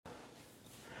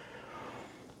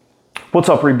What's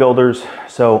up, Rebuilders?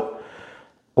 So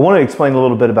I want to explain a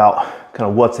little bit about kind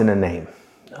of what's in a name.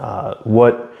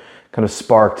 What kind of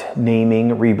sparked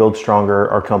naming Rebuild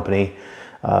Stronger, our company,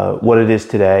 what it is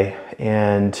today,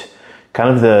 and kind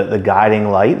of the guiding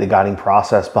light, the guiding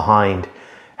process behind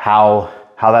how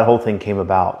that whole thing came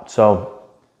about. So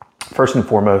first and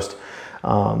foremost,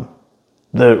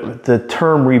 the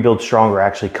term Rebuild Stronger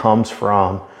actually comes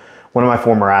from one of my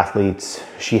former athletes.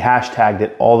 She hashtagged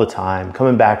it all the time,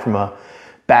 coming back from a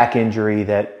back injury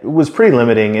that was pretty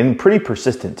limiting and pretty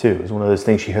persistent too. It was one of those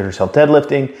things. She hurt herself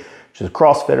deadlifting. She's a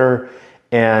CrossFitter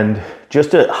and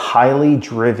just a highly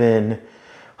driven,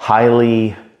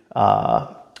 highly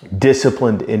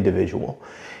disciplined individual.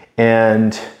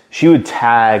 And she would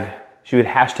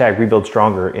hashtag Rebuild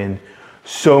Stronger in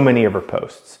so many of her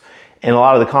posts. And a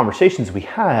lot of the conversations we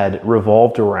had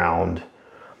revolved around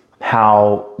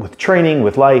how with training,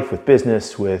 with life, with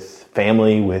business, with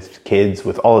family, with kids,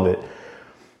 with all of it,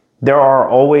 there are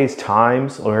always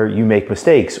times where you make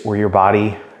mistakes or your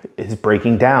body is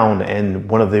breaking down. And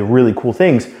one of the really cool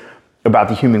things about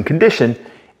the human condition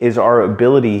is our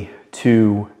ability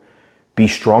to be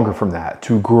stronger from that,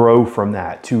 to grow from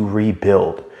that, to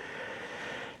rebuild.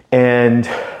 And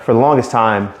for the longest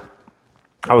time,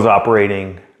 I was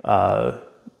operating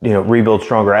Rebuild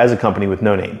Stronger as a company with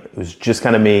no name. It was just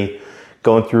kind of me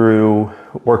going through,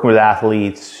 working with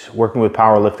athletes, working with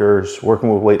powerlifters,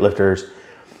 working with weightlifters,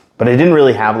 but I didn't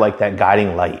really have like that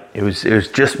guiding light. It was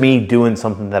just me doing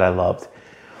something that I loved.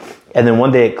 And then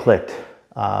one day it clicked.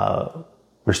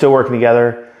 We're still working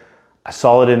together. I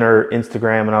saw it in her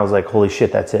Instagram and I was like, holy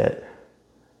shit, that's it.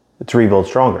 It's Rebuild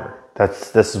Stronger.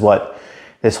 This is what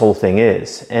this whole thing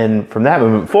is. And from that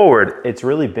moment forward, it's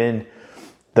really been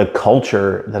the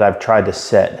culture that I've tried to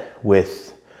set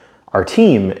with our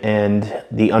team and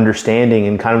the understanding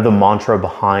and kind of the mantra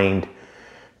behind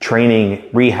training,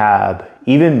 rehab,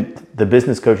 even the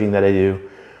business coaching that I do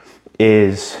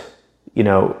is,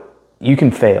 you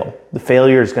can fail. The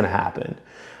failure is going to happen.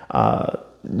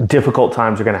 Difficult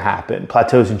times are going to happen.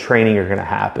 Plateaus in training are going to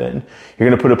happen. You're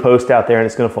going to put a post out there and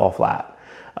it's going to fall flat.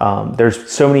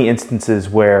 There's so many instances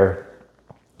where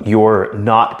you're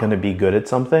not going to be good at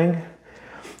something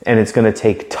and it's going to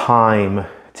take time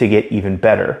to get even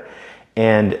better.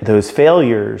 And those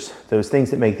failures, those things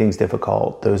that make things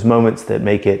difficult, those moments that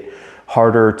make it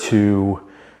harder to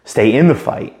stay in the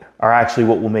fight are actually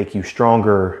what will make you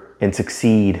stronger and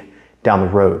succeed down the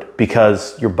road,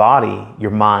 because your body,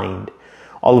 your mind,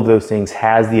 all of those things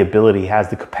has the ability, has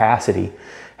the capacity,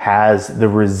 has the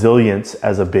resilience,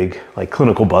 as a big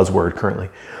clinical buzzword currently,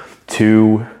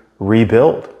 to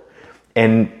rebuild.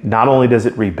 And not only does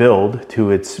it rebuild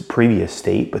to its previous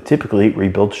state, but typically it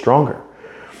rebuilds stronger.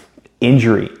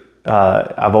 Injury,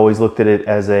 I've always looked at it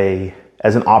as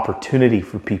an opportunity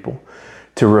for people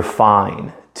to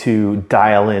refine, to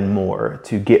dial in more,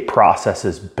 to get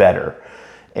processes better,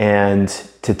 and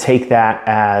to take that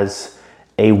as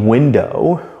a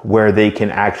window where they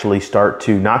can actually start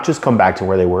to not just come back to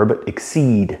where they were, but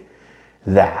exceed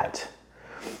that.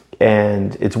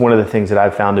 And it's one of the things that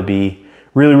I've found to be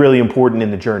really, really important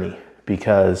in the journey,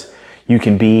 because you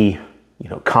can be,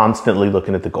 constantly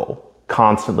looking at the goal,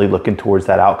 constantly looking towards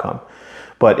that outcome,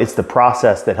 but it's the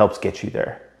process that helps get you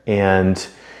there. And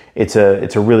it's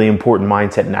a really important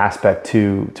mindset and aspect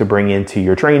to bring into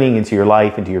your training, into your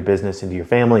life, into your business, into your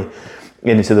family,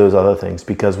 and into those other things,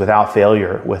 because without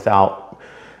failure, without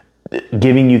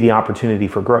giving you the opportunity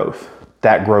for growth,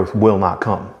 that growth will not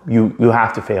come. You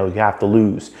have to fail, you have to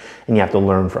lose, and you have to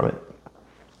learn from it.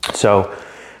 So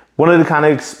wanted to kind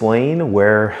of explain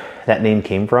where that name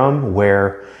came from,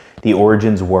 where the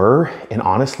origins were, and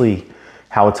honestly,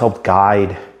 how it's helped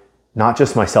guide not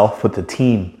just myself, but the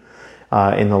team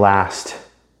in the last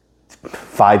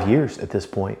 5 years at this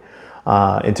point,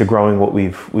 into growing what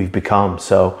we've become.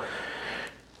 So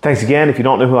thanks again. If you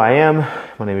don't know who I am,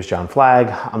 my name is John Flagg.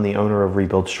 I'm the owner of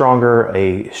Rebuild Stronger,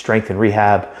 a strength and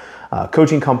rehab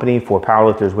coaching company for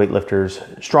powerlifters,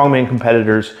 weightlifters, strongman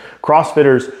competitors,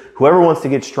 CrossFitters, whoever wants to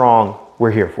get strong,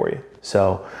 we're here for you.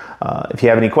 So if you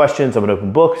have any questions, I'm an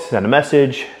open book. Send a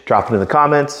message, drop it in the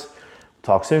comments.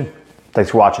 Talk soon.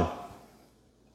 Thanks for watching.